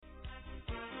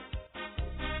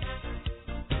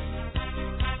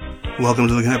Welcome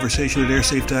to the conversation at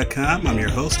airsafe.com. I'm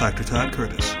your host, Dr. Todd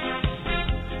Curtis.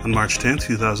 On March 10,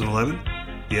 2011,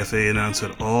 the FAA announced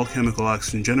that all chemical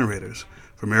oxygen generators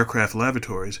from aircraft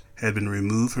lavatories had been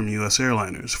removed from U.S.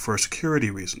 airliners for security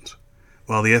reasons.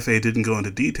 While the FAA didn't go into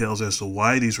details as to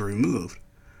why these were removed,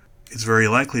 it's very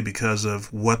likely because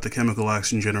of what the chemical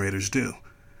oxygen generators do.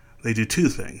 They do two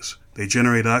things. They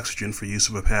generate oxygen for use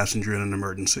of a passenger in an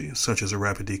emergency, such as a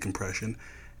rapid decompression,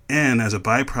 and as a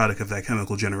byproduct of that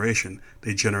chemical generation,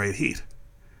 they generate heat.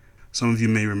 Some of you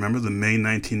may remember the May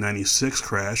 1996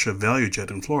 crash of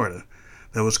ValueJet in Florida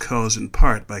that was caused in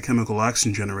part by chemical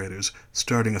oxygen generators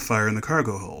starting a fire in the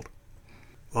cargo hold.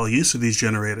 While use of these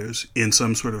generators in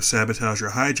some sort of sabotage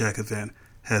or hijack event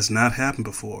has not happened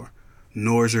before,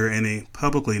 nor is there any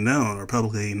publicly known or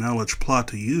publicly acknowledged plot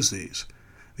to use these,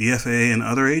 the FAA and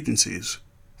other agencies,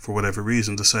 for whatever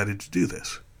reason, decided to do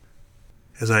this.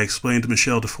 As I explained to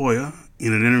Michele Tafoya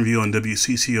in an interview on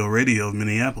WCCO Radio of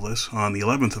Minneapolis on the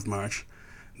 11th of March,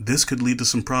 this could lead to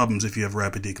some problems if you have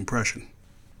rapid decompression.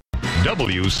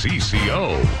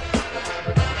 WCCO.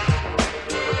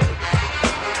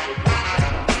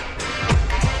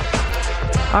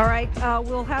 All right,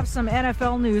 we'll have some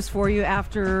NFL news for you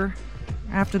after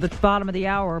the bottom of the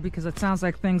hour because it sounds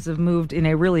like things have moved in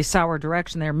a really sour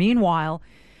direction there. Meanwhile,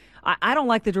 I don't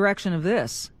like the direction of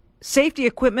this. Safety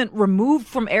equipment removed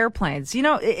from airplanes. You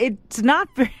know, it's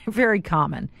not very, very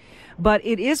common, but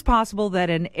it is possible that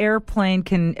an airplane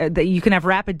that you can have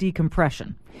rapid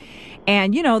decompression.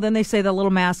 And, you know, then they say the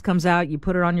little mask comes out, you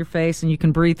put it on your face, and you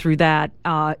can breathe through that.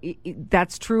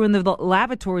 That's true in the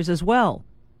lavatories as well,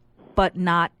 but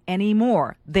not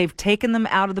anymore. They've taken them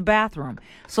out of the bathroom.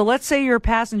 So let's say you're a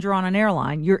passenger on an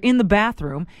airline, you're in the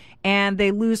bathroom, and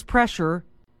they lose pressure.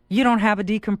 You don't have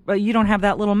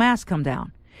that little mask come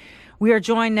down. We are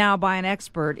joined now by an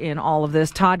expert in all of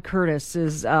this. Todd Curtis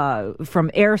is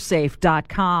from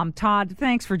airsafe.com. Todd,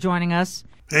 thanks for joining us.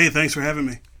 Hey, thanks for having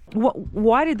me.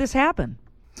 Why did this happen?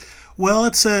 Well,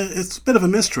 it's a bit of a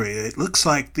mystery. It looks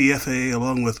like the FAA,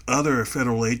 along with other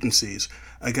federal agencies,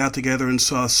 got together and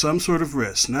saw some sort of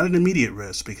risk, not an immediate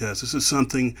risk, because this is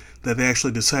something that they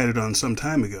actually decided on some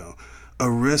time ago, a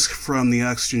risk from the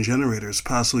oxygen generators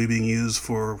possibly being used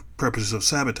for purposes of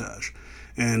sabotage.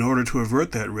 And in order to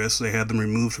avert that risk, they had them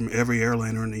removed from every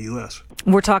airliner in the U.S.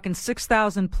 We're talking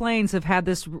 6,000 planes have had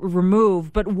this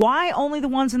removed, but why only the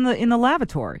ones in the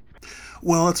lavatory?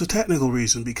 Well, it's a technical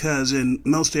reason because in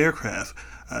most aircraft,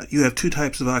 you have two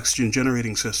types of oxygen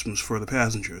generating systems for the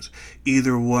passengers,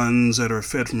 either ones that are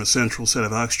fed from a central set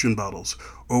of oxygen bottles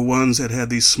or ones that have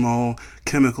these small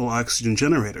chemical oxygen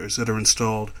generators that are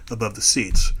installed above the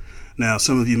seats. Now,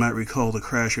 some of you might recall the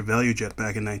crash of ValueJet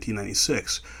back in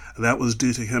 1996. That was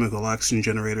due to chemical oxygen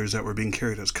generators that were being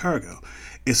carried as cargo.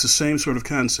 It's the same sort of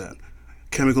concept.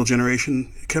 Chemical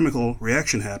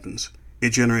reaction happens.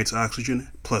 It generates oxygen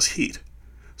plus heat.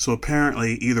 So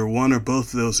apparently either one or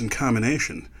both of those in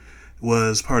combination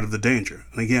was part of the danger.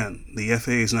 And again, the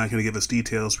FAA is not going to give us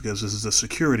details because this is a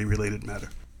security-related matter.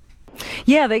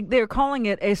 Yeah, they're calling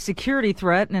it a security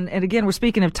threat, and again, we're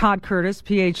speaking of Todd Curtis,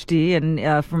 Ph.D., and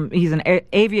he's an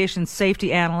aviation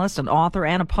safety analyst, an author,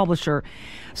 and a publisher.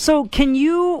 So, can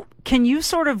you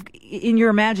sort of, in your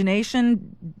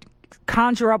imagination,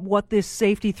 conjure up what this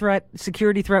security threat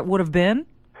would have been?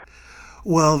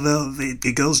 Well,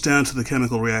 it goes down to the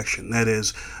chemical reaction. That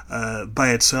is, by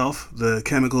itself, the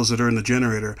chemicals that are in the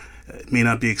generator may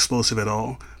not be explosive at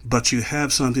all, but you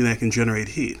have something that can generate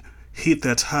heat. Heat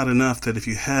that's hot enough that if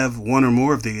you have one or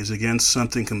more of these against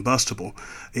something combustible,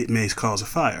 it may cause a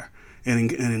fire.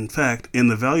 And in fact, in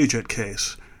the ValueJet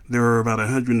case, there were about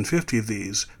 150 of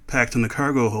these packed in the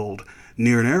cargo hold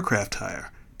near an aircraft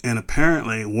tire. And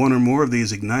apparently one or more of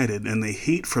these ignited, and the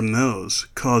heat from those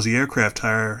caused the aircraft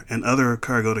tire and other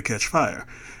cargo to catch fire.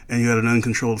 And you had an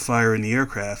uncontrolled fire in the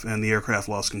aircraft, and the aircraft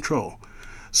lost control.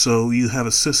 So you have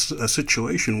a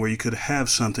situation where you could have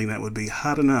something that would be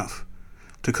hot enough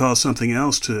to cause something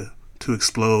else to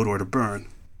explode or to burn.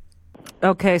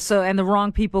 Okay, so, and the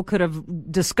wrong people could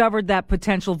have discovered that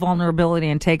potential vulnerability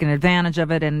and taken advantage of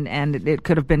it, and it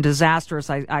could have been disastrous,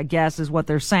 I guess, is what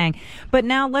they're saying. But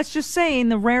now, let's just say, in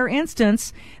the rare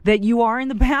instance that you are in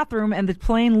the bathroom and the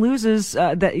plane loses,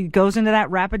 that it goes into that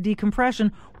rapid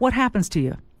decompression, what happens to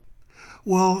you?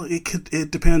 Well, it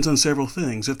depends on several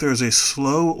things. If there's a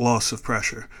slow loss of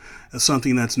pressure,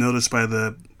 something that's noticed by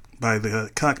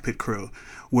the cockpit crew,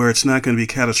 where it's not going to be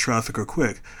catastrophic or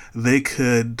quick, they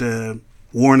could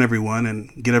warn everyone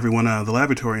and get everyone out of the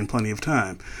lavatory in plenty of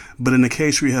time. But in the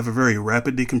case where you have a very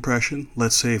rapid decompression,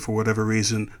 let's say for whatever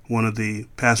reason one of the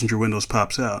passenger windows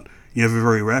pops out, you have a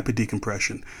very rapid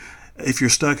decompression. If you're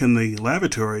stuck in the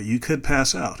lavatory, you could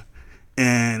pass out.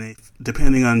 And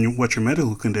depending on what your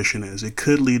medical condition is, it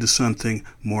could lead to something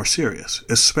more serious,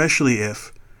 especially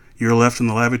if you're left in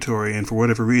the lavatory and for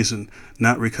whatever reason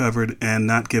not recovered and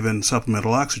not given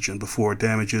supplemental oxygen before it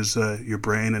damages your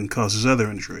brain and causes other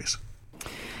injuries.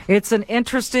 It's an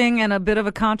interesting and a bit of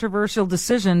a controversial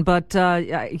decision, but,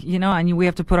 and we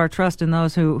have to put our trust in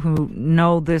those who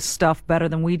know this stuff better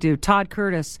than we do. Todd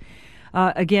Curtis,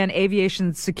 again,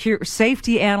 aviation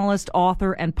safety analyst,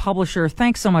 author, and publisher.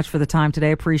 Thanks so much for the time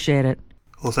today. Appreciate it.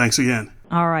 Well, thanks again.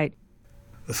 All right.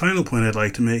 The final point I'd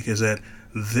like to make is that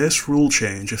this rule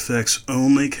change affects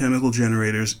only chemical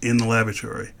generators in the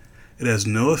lavatory. It has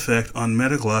no effect on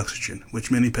medical oxygen,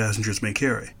 which many passengers may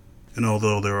carry. And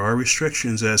although there are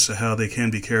restrictions as to how they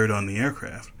can be carried on the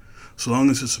aircraft, so long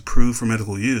as it's approved for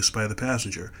medical use by the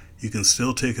passenger, you can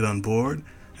still take it on board,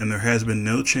 and there has been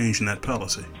no change in that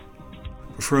policy.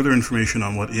 For further information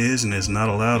on what is and is not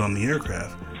allowed on the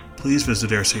aircraft, please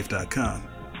visit airsafe.com.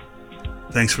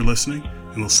 Thanks for listening,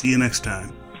 and we'll see you next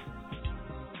time